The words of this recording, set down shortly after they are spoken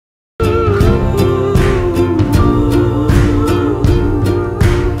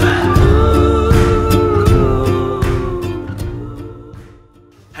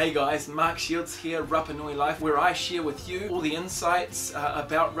Marc Shields here, Rapa Nui Life, where I share with you all the insights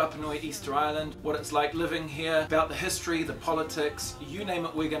about Rapa Nui Easter Island, what it's like living here, about the history, the politics, you name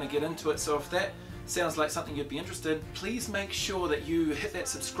it, we're going to get into it. So if that sounds like something you'd be interested in, please make sure that you hit that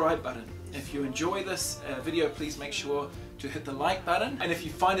subscribe button. If you enjoy this video, please make sure to hit the like button, and if you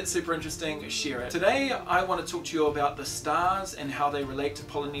find it super interesting, share it. Today I want to talk to you about the stars and how they relate to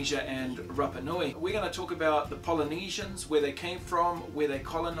Polynesia and Rapa Nui. We're going to talk about the Polynesians, where they came from, where they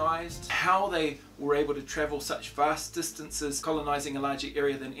colonized, how they were able to travel such vast distances, colonizing a larger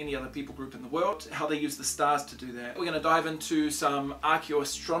area than any other people group in the world, how they use the stars to do that. We're going to dive into some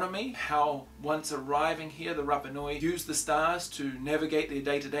archaeoastronomy, how once arriving here the Rapa Nui used the stars to navigate their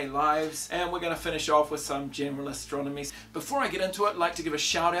day-to-day lives, and we're going to finish off with some general astronomy. Before I get into it, I'd like to give a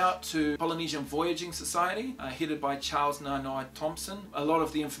shout out to Polynesian Voyaging Society, headed by Charles Nanoa Thompson. A lot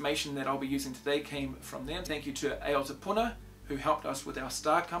of the information that I'll be using today came from them. Thank you to Aotapuna, who helped us with our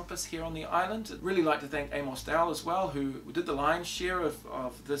star compass here on the island. I'd really like to thank Amos Dowell as well, who did the lion's share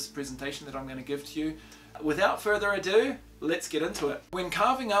of this presentation that I'm going to give to you. Without further ado, let's get into it. When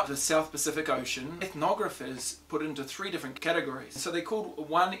carving up the South Pacific Ocean, ethnographers put it into three different categories. So they called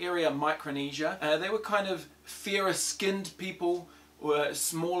one area Micronesia. They were kind of fairer skinned people, were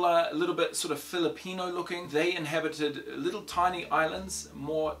smaller, a little bit sort of Filipino looking. They inhabited little tiny islands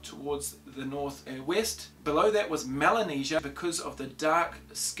more towards the northwest. Below that was Melanesia, because of the dark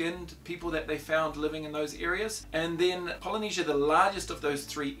skinned people that they found living in those areas. And then Polynesia, the largest of those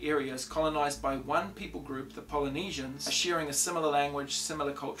three areas, colonized by one people group, the Polynesians, sharing a similar language,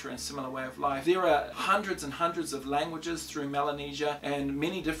 similar culture and similar way of life. There are hundreds and hundreds of languages through Melanesia and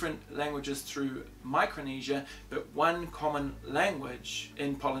many different languages through Micronesia, but one common language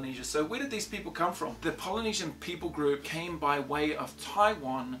in Polynesia. So where did these people come from? The Polynesian people group came by way of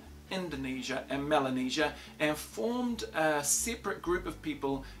Taiwan, Indonesia and Melanesia, and formed a separate group of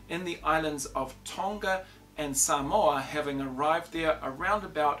people in the islands of Tonga and Samoa, having arrived there around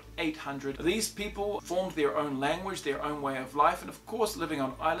about 800. These people formed their own language, their own way of life, and of course living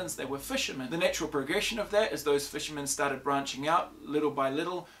on islands they were fishermen. The natural progression of that is those fishermen started branching out little by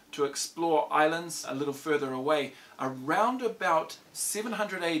little to explore islands a little further away. Around about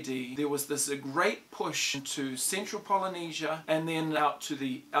 700 AD, there was this great push into central Polynesia and then out to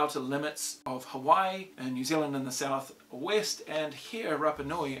the outer limits of Hawaii and New Zealand in the southwest, and here Rapa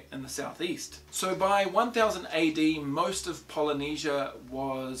Nui in the southeast. So by 1000 AD, most of Polynesia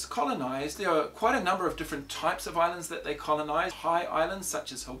was colonized. There are quite a number of different types of islands that they colonized. High islands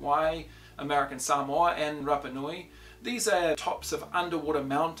such as Hawaii, American Samoa and Rapa Nui. These are tops of underwater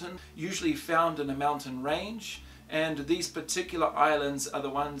mountain, usually found in a mountain range, and these particular islands are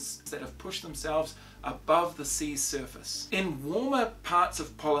the ones that have pushed themselves above the sea's surface. In warmer parts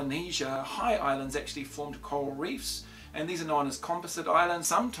of Polynesia, high islands actually formed coral reefs, and these are known as composite islands.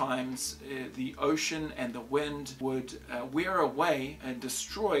 Sometimes the ocean and the wind would wear away and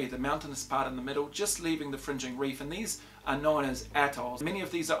destroy the mountainous part in the middle, just leaving the fringing reef, and these are known as atolls. Many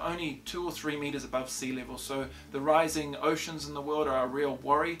of these are only 2 or 3 meters above sea level, so the rising oceans in the world are a real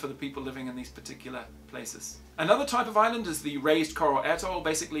worry for the people living in these particular places. Another type of island is the raised coral atoll.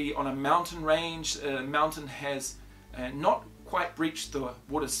 Basically on a mountain range, a mountain has not quite breached the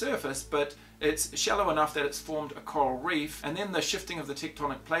water's surface, but it's shallow enough that it's formed a coral reef, and then the shifting of the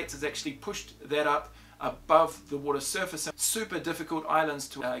tectonic plates has actually pushed that up above the water surface. Super difficult islands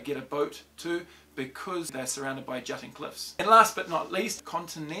to get a boat to, because they're surrounded by jutting cliffs. And last but not least,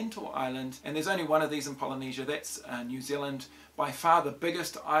 continental island, and there's only one of these in Polynesia. That's New Zealand, by far the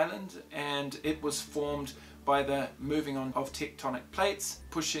biggest island, and it was formed by the moving on of tectonic plates,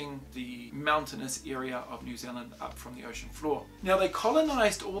 pushing the mountainous area of New Zealand up from the ocean floor. Now they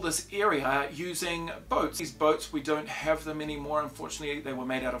colonized all this area using boats. These boats, we don't have them anymore, unfortunately. They were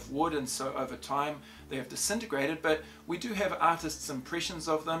made out of wood, and so over time they have disintegrated, but we do have artists' impressions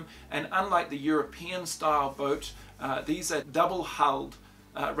of them, and unlike the European style boat, these are double hulled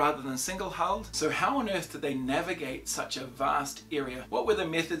rather than single-hulled. So how on earth did they navigate such a vast area? What were the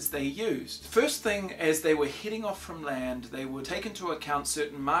methods they used? First thing, as they were heading off from land, they would take into account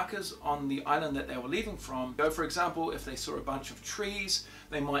certain markers on the island that they were leaving from. So for example, if they saw a bunch of trees,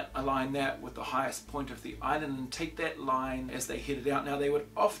 they might align that with the highest point of the island and take that line as they headed out. Now they would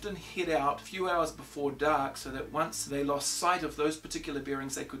often head out a few hours before dark, so that once they lost sight of those particular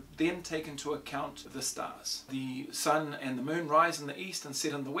bearings, they could then take into account the stars. The sun and the moon rise in the east and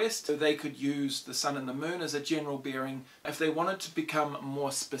set in the west, so they could use the sun and the moon as a general bearing. If they wanted to become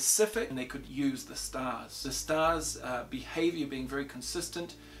more specific, they could use the stars. The stars' behavior being very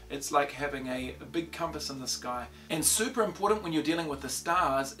consistent It's like having a big compass in the sky. And super important when you're dealing with the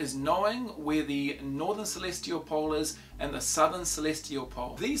stars is knowing where the northern celestial pole is and the southern celestial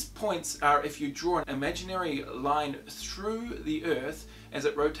pole. These points are, if you draw an imaginary line through the Earth as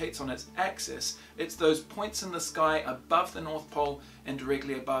it rotates on its axis, it's those points in the sky above the North Pole and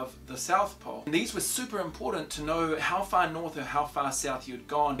directly above the South Pole. And these were super important to know how far north or how far south you'd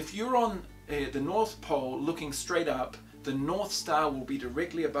gone. If you're on the North Pole looking straight up, the North Star will be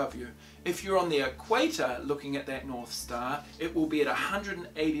directly above you. If you're on the equator looking at that North Star, it will be at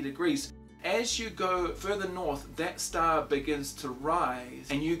 180 degrees. As you go further north, that star begins to rise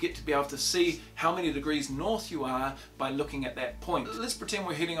and you get to be able to see how many degrees north you are by looking at that point. Let's pretend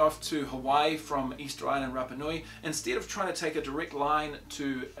we're heading off to Hawaii from Easter Island, Rapa Nui. Instead of trying to take a direct line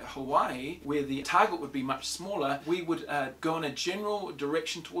to Hawaii, where the target would be much smaller, we would go in a general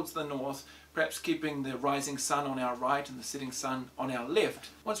direction towards the north, perhaps keeping the rising sun on our right and the setting sun on our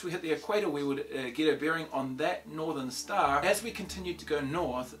left. Once we hit the equator, we would get a bearing on that northern star. As we continued to go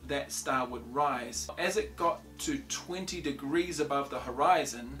north, that star would rise. As it got to 20 degrees above the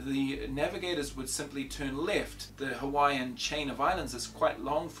horizon, the navigators would simply turn left. The Hawaiian chain of islands is quite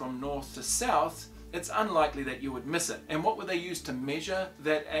long from north to south. It's unlikely that you would miss it. And what would they use to measure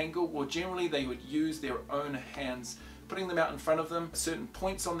that angle? Well, generally they would use their own hands, putting them out in front of them. Certain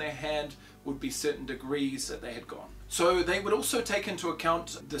points on their hand would be certain degrees that they had gone. So they would also take into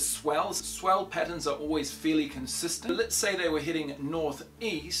account the swells. Swell patterns are always fairly consistent. Let's say they were heading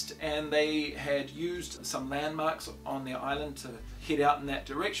northeast and they had used some landmarks on their island to head out in that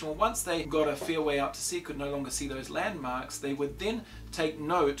direction. Well, once they got a fair way out to sea, could no longer see those landmarks, they would then take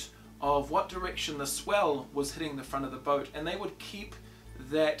note of what direction the swell was hitting the front of the boat, and they would keep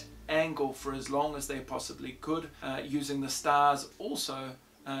that angle for as long as they possibly could, using the stars also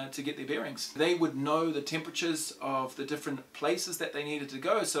to get their bearings. They would know the temperatures of the different places that they needed to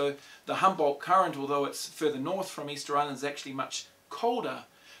go. So the Humboldt Current, although it's further north from Easter Island, is actually much colder.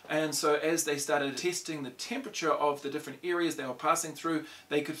 And so as they started testing the temperature of the different areas they were passing through,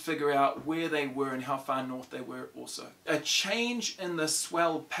 they could figure out where they were and how far north they were also. A change in the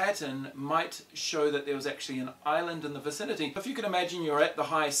swell pattern might show that there was actually an island in the vicinity. If you can imagine you're at the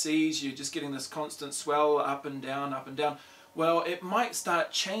high seas, you're just getting this constant swell up and down, up and down. Well, it might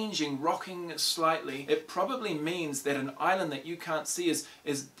start changing, rocking slightly. It probably means that an island that you can't see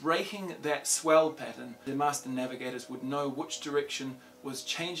is breaking that swell pattern. The master navigators would know which direction was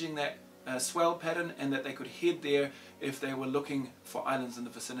changing that swell pattern, and that they could head there if they were looking for islands in the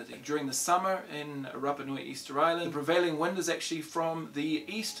vicinity. During the summer in Rapa Nui, Easter Island, the prevailing wind is actually from the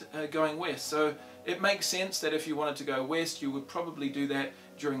east going west. So it makes sense that if you wanted to go west, you would probably do that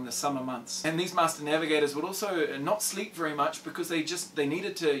during the summer months. And these master navigators would also not sleep very much, because they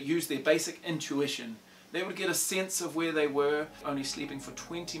needed to use their basic intuition. They would get a sense of where they were, only sleeping for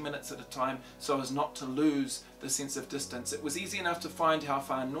 20 minutes at a time so as not to lose the sense of distance. It was easy enough to find how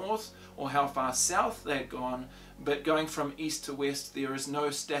far north or how far south they had gone, but going from east to west, there is no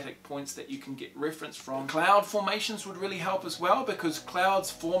static points that you can get reference from. Cloud formations would really help as well, because clouds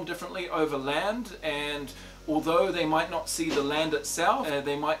form differently over land, and although they might not see the land itself,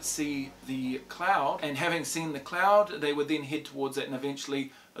 they might see the cloud, and having seen the cloud, they would then head towards it, and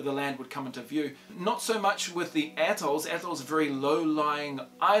eventually the land would come into view. Not so much with the atolls. Atolls are very low-lying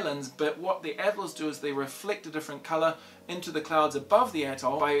islands, but what the atolls do is they reflect a different color into the clouds above the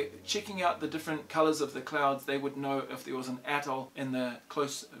atoll. By checking out the different colors of the clouds, they would know if there was an atoll in the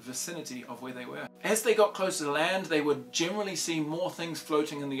close vicinity of where they were. As they got closer to land, they would generally see more things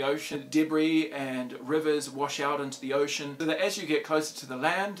floating in the ocean. Debris and rivers wash out into the ocean, so that as you get closer to the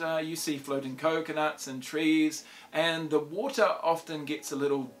land, you see floating coconuts and trees, and the water often gets a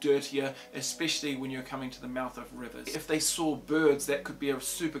little dirtier, especially when you're coming to the mouth of rivers. If they saw birds, that could be a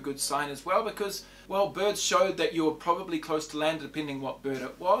super good sign as well, because, well, birds showed that you were probably close to land depending what bird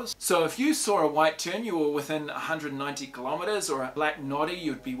it was. So if you saw a white tern, you were within 190 kilometers, or a black noddy,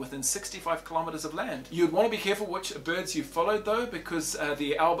 you'd be within 65 kilometers of land. You'd want to be careful which birds you followed though, because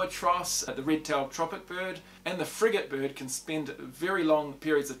the albatross, the red-tailed tropic bird, and the frigate bird can spend very long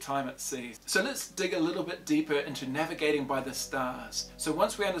periods of time at sea. So let's dig a little bit deeper into navigating by the stars. So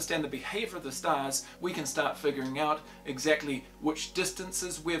once we understand the behavior of the stars, we can start figuring out exactly which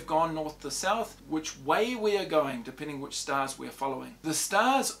distances we've gone north to south, which way we are going, depending which stars we're following. The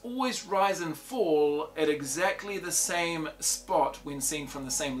stars always rise and fall at exactly the same spot when seen from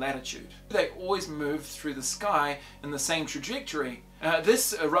the same latitude. They always move through the sky in the same trajectory.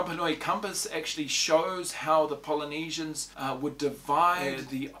 This Rapa Nui compass actually shows how the Polynesians would divide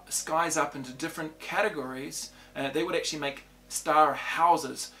the skies up into different categories. They would actually make star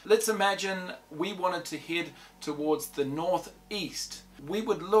houses. Let's imagine we wanted to head towards the northeast. We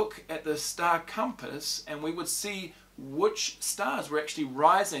would look at the star compass and we would see which stars were actually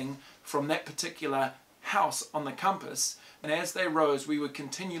rising from that particular house on the compass, and as they rose we would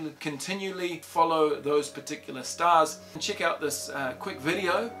continually follow those particular stars. And check out this quick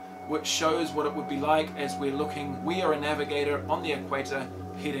video which shows what it would be like as we're looking. We are a navigator on the equator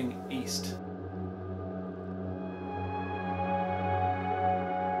heading east.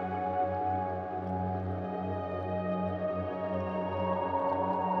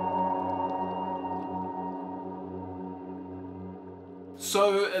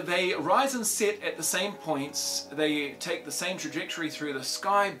 So they rise and set at the same points, they take the same trajectory through the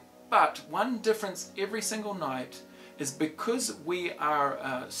sky, but one difference every single night is because we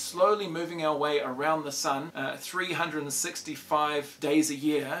are slowly moving our way around the sun 365 days a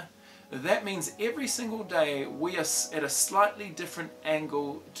year. That means every single day we are at a slightly different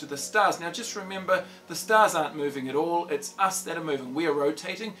angle to the stars. Now just remember, the stars aren't moving at all, it's us that are moving. We are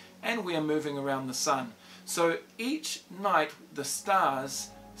rotating and we are moving around the sun. So each night the stars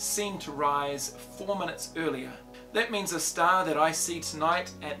seem to rise 4 minutes earlier. That means a star that I see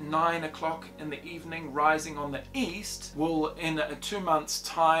tonight at 9 o'clock in the evening rising on the east will in 2 months'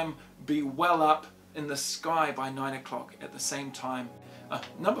 time be well up in the sky by 9 o'clock at the same time.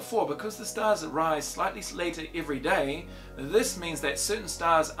 Number 4, because the stars rise slightly later every day, this means that certain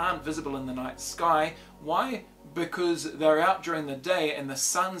stars aren't visible in the night sky. Why? Because they're out during the day and the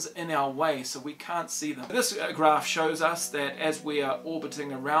sun's in our way, so we can't see them. This graph shows us that as we are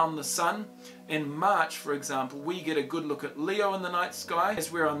orbiting around the sun, in March, for example, we get a good look at Leo in the night sky. As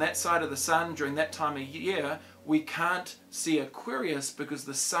we're on that side of the sun during that time of year, we can't see Aquarius because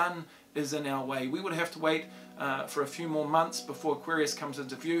the sun is in our way. We would have to wait for a few more months before Aquarius comes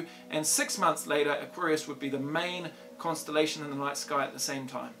into view, and 6 months later Aquarius would be the main constellation in the night sky at the same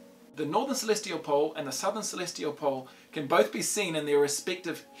time. The northern celestial pole and the southern celestial pole can both be seen in their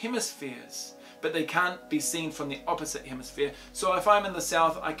respective hemispheres, but they can't be seen from the opposite hemisphere. So if I'm in the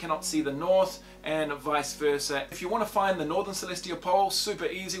south, I cannot see the north, and vice versa. If you want to find the northern celestial pole, super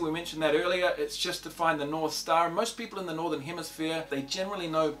easy. We mentioned that earlier. It's just to find the North Star. Most people in the northern hemisphere, they generally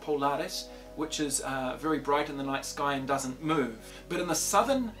know Polaris, which is very bright in the night sky and doesn't move. But in the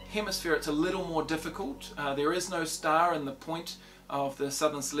southern hemisphere, it's a little more difficult. There is no star in the point of the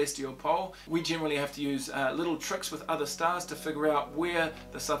southern celestial pole. We generally have to use little tricks with other stars to figure out where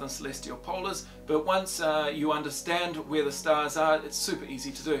the southern celestial pole is, but once you understand where the stars are, it's super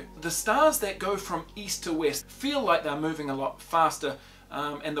easy to do. The stars that go from east to west feel like they're moving a lot faster,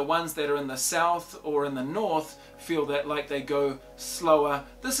 and the ones that are in the south or in the north feel that like they go slower.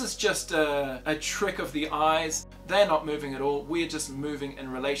 This is just a trick of the eyes. They're not moving at all, we're just moving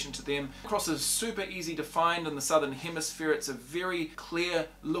in relation to them. Cross is super easy to find in the southern hemisphere. It's a very clear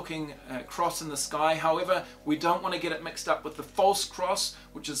looking cross in the sky. However, we don't want to get it mixed up with the false cross,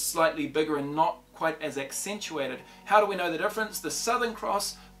 which is slightly bigger and not quite as accentuated. How do we know the difference? The southern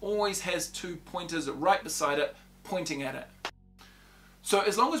cross always has 2 pointers right beside it pointing at it. So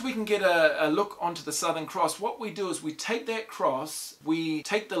as long as we can get a look onto the Southern Cross, what we do is we take that cross, we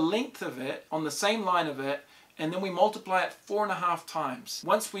take the length of it on the same line of it, and then we multiply it 4.5 times.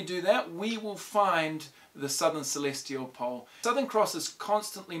 Once we do that, we will find the Southern Celestial Pole. Southern Cross is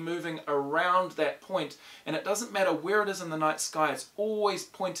constantly moving around that point, and it doesn't matter where it is in the night sky, it's always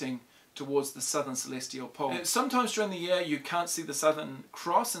pointing towards the Southern Celestial Pole. Sometimes during the year you can't see the Southern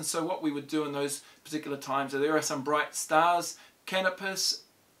Cross, and so what we would do in those particular times, there are some bright stars, Canopus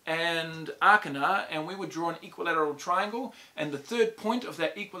and Arcana, and we would draw an equilateral triangle, and the third point of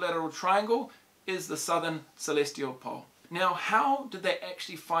that equilateral triangle is the Southern Celestial Pole. Now, how did they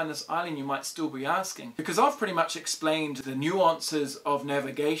actually find this island, you might still be asking? Because I've pretty much explained the nuances of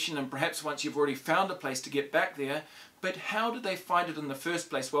navigation, and perhaps once you've already found a place to get back there, but how did they find it in the first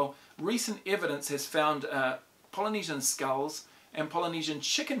place? Well, recent evidence has found Polynesian skulls and Polynesian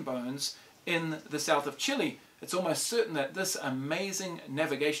chicken bones in the south of Chile. It's almost certain that this amazing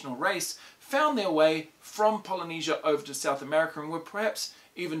navigational race found their way from Polynesia over to South America, and were perhaps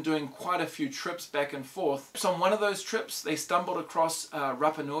even doing quite a few trips back and forth. So on one of those trips they stumbled across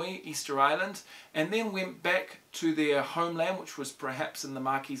Rapa Nui, Easter Island, and then went back to their homeland, which was perhaps in the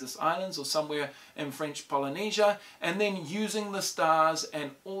Marquesas Islands or somewhere in French Polynesia, and then using the stars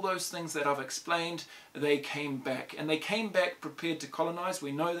and all those things that I've explained, they came back. And they came back prepared to colonize.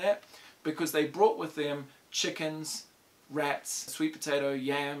 We know that because they brought with them chickens, rats, sweet potato,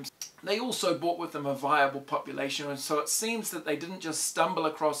 yams. They also brought with them a viable population, and so it seems that they didn't just stumble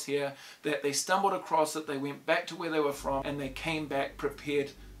across here, that they stumbled across it, they went back to where they were from, and they came back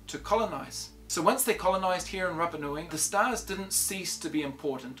prepared to colonize. So once they colonized here in Rapa Nui, the stars didn't cease to be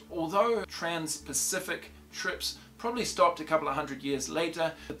important. Although trans-Pacific trips probably stopped a couple of hundred years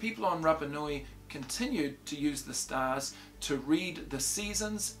later, the people on Rapa Nui continued to use the stars to read the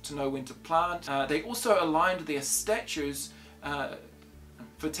seasons, to know when to plant. They also aligned their statues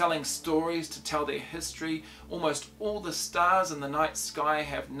for telling stories, to tell their history. Almost all the stars in the night sky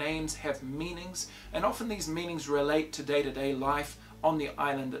have names, have meanings, and often these meanings relate to day-to-day life on the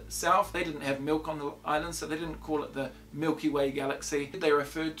island itself. They didn't have milk on the island, so they didn't call it the Milky Way galaxy. They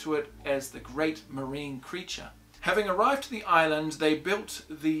referred to it as the great marine creature. Having arrived to the island, they built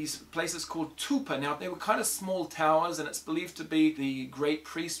these places called tupa. Now, they were kind of small towers, and it's believed to be the great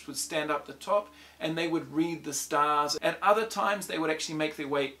priest would stand up the top and they would read the stars. At other times, they would actually make their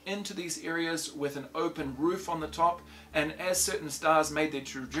way into these areas with an open roof on the top, and as certain stars made their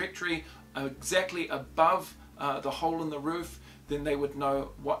trajectory exactly above the hole in the roof, then they would know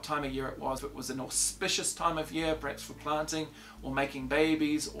what time of year it was. If it was an auspicious time of year, perhaps for planting or making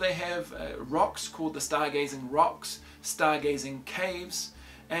babies. They have rocks called the stargazing rocks, stargazing caves,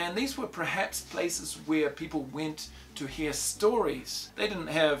 and these were perhaps places where people went to hear stories. They didn't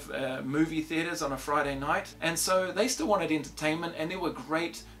have movie theaters on a Friday night, and so they still wanted entertainment, and there were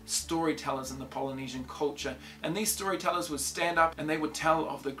great storytellers in the Polynesian culture, and these storytellers would stand up and they would tell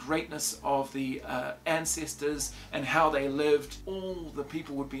of the greatness of the ancestors and how they lived. All the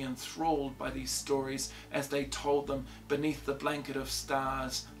people would be enthralled by these stories as they told them beneath the blanket of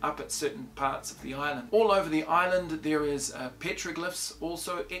stars up at certain parts of the island. All over the island there is petroglyphs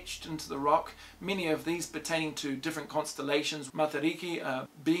also etched into the rock, many of these pertaining to different constellations, Matariki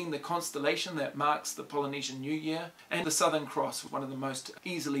being the constellation that marks the Polynesian New Year, and the Southern Cross, one of the most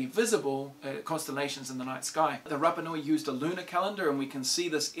easily visible constellations in the night sky. The Rapa Nui used a lunar calendar, and we can see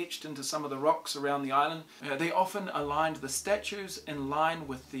this etched into some of the rocks around the island. They often aligned the statues in line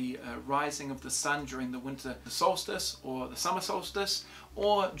with the rising of the sun during the winter solstice or the summer solstice,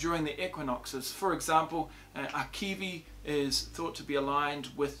 or during the equinoxes. For example, Akivi is thought to be aligned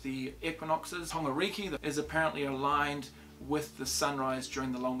with the equinoxes. Tongariki is apparently aligned with the sunrise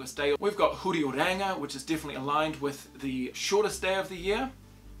during the longest day. We've got Hurioranga, which is definitely aligned with the shortest day of the year.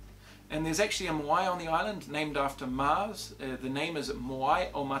 And there's actually a moai on the island named after Mars. The name is Moai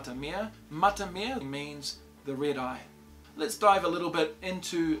o Matamea. Matamea means the red eye. Let's dive a little bit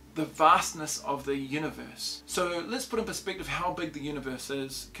into the vastness of the universe. So let's put in perspective how big the universe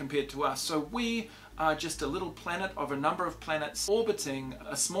is compared to us. So we are just a little planet of a number of planets orbiting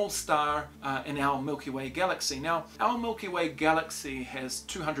a small star in our Milky Way galaxy. Now, our Milky Way galaxy has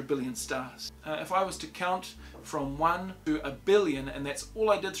 200 billion stars. If I was to count from 1 to 1 billion, and that's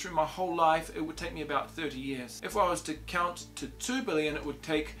all I did through my whole life, it would take me about 30 years. If I was to count to 2 billion, it would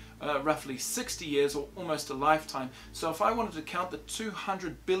take roughly 60 years, or almost a lifetime. So if I wanted to count the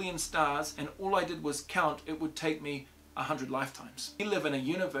 200 billion stars and all I did was count, it would take me 100 lifetimes. We live in a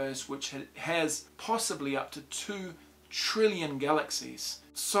universe which has possibly up to 2 trillion galaxies.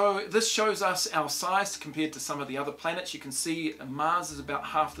 So this shows us our size compared to some of the other planets. You can see Mars is about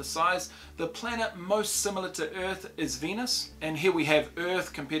half the size. The planet most similar to Earth is Venus, and here we have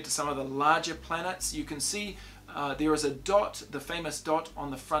Earth compared to some of the larger planets. You can see there is a dot, the famous dot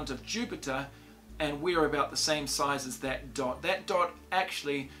on the front of Jupiter, and we're about the same size as that dot. That dot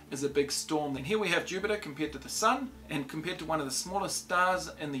actually is a big storm. And here we have Jupiter compared to the Sun, and compared to one of the smallest stars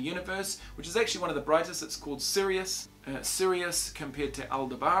in the universe, which is actually one of the brightest. It's called Sirius. Sirius compared to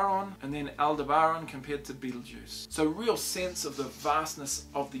Aldebaran, and then Aldebaran compared to Betelgeuse. So real sense of the vastness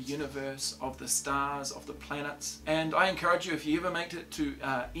of the universe, of the stars, of the planets. And I encourage you, if you ever make it to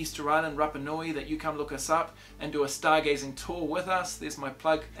Easter Island, Rapa Nui, that you come look us up and do a stargazing tour with us. There's my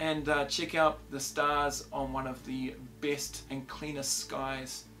plug. And check out the stars on one of the best and cleanest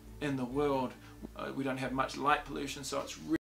skies in the world. We don't have much light pollution, so it's really